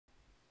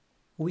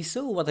We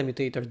saw what a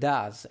mutator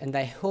does, and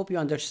I hope you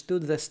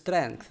understood the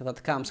strength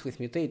that comes with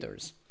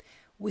mutators.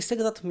 We said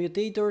that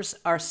mutators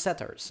are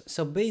setters,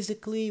 so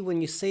basically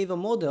when you save a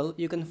model,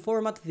 you can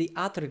format the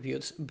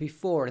attributes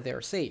before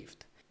they're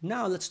saved.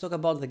 Now let's talk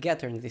about the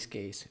getter in this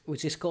case,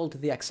 which is called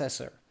the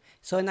accessor.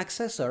 So an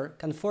accessor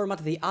can format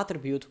the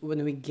attribute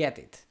when we get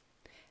it.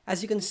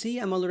 As you can see,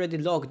 I'm already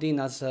logged in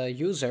as a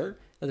user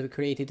that we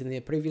created in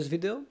the previous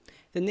video.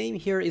 The name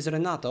here is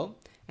Renato,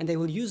 and I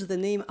will use the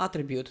name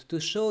attribute to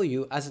show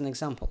you as an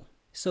example.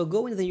 So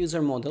go in the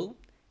user model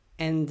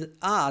and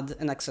add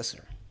an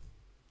accessor.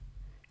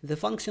 The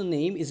function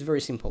name is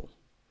very simple.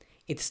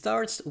 It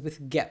starts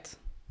with get.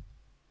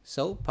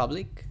 So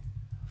public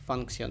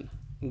function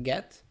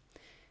get.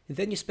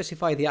 Then you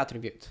specify the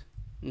attribute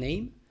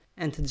name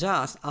and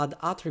just add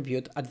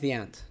attribute at the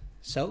end.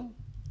 So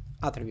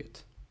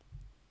attribute.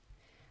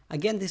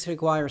 Again, this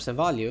requires a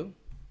value.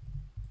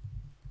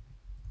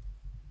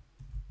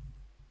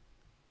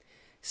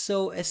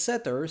 So a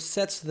setter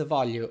sets the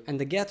value and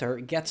the getter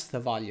gets the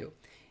value.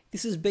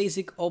 This is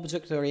basic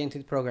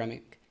object-oriented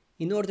programming.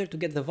 In order to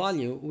get the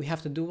value, we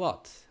have to do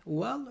what?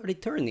 Well,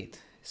 return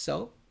it.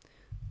 So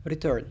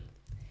return.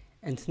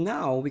 And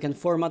now we can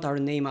format our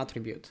name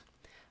attribute.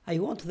 I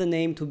want the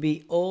name to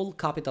be all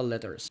capital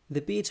letters.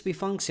 The PHP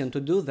function to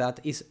do that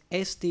is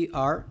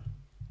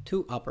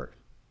str2upper.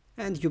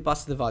 And you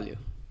pass the value.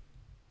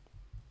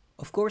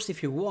 Of course,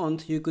 if you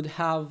want, you could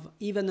have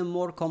even a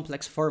more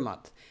complex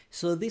format,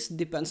 so this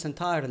depends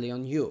entirely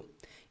on you.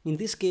 In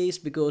this case,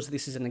 because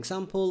this is an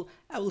example,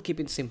 I will keep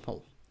it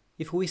simple.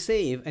 If we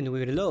save and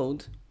we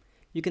reload,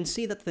 you can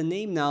see that the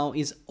name now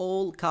is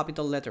all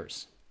capital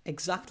letters,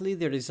 exactly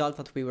the result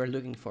that we were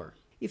looking for.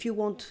 If you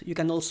want, you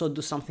can also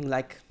do something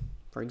like,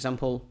 for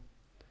example,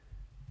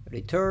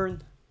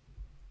 return,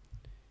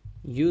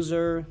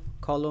 user,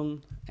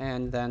 column,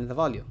 and then the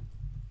value.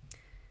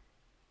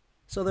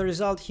 So the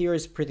result here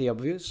is pretty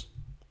obvious.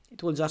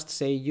 It will just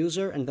say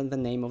user and then the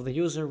name of the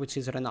user, which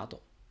is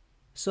Renato.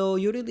 So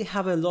you really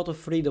have a lot of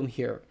freedom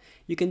here.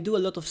 You can do a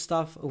lot of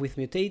stuff with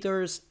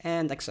mutators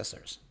and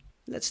accessors.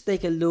 Let's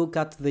take a look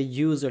at the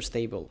users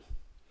table.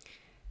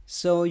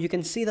 So you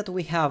can see that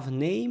we have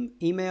name,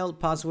 email,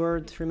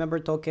 password, remember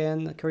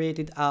token,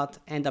 created at,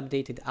 and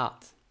updated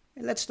at.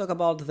 Let's talk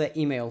about the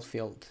email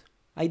field.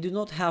 I do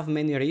not have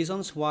many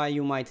reasons why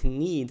you might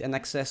need an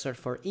accessor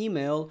for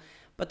email,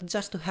 but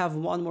just to have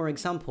one more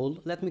example,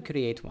 let me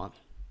create one.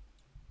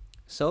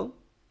 So,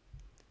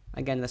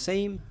 again the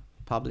same,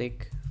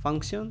 public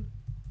function,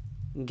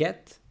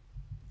 get,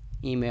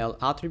 email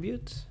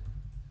attribute,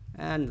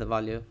 and the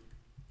value.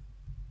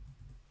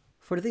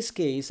 For this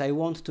case, I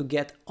want to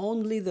get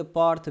only the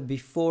part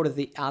before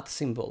the @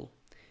 symbol.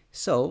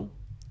 So,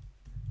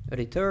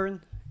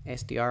 return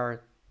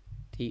strtok,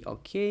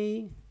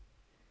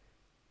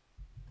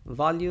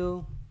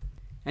 value,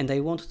 and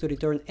I want to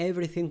return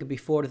everything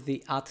before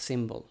the @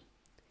 symbol.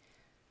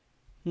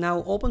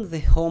 Now open the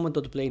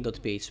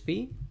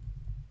home.play.php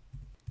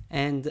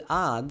and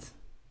add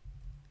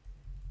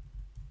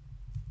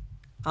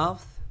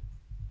auth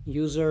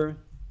user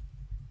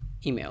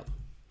email.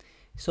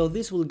 So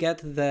this will get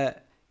the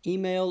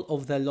email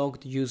of the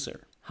logged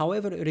user.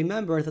 However,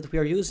 remember that we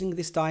are using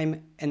this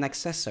time an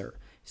accessor,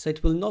 so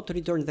it will not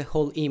return the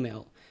whole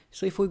email.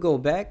 So if we go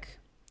back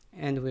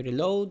and we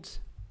reload,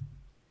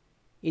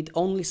 it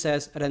only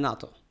says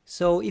Renato.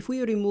 So if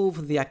we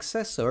remove the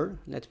accessor,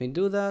 let me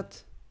do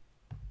that,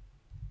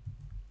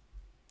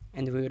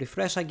 and we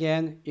refresh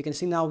again, you can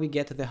see now we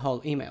get the whole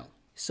email.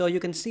 So you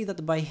can see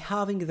that by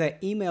having the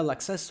email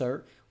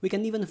accessor, we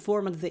can even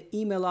format the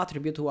email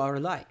attribute to our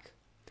like.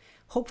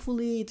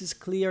 Hopefully it is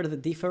clear the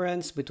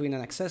difference between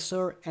an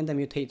accessor and a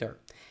mutator,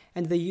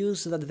 and the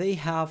use that they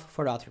have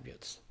for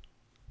attributes.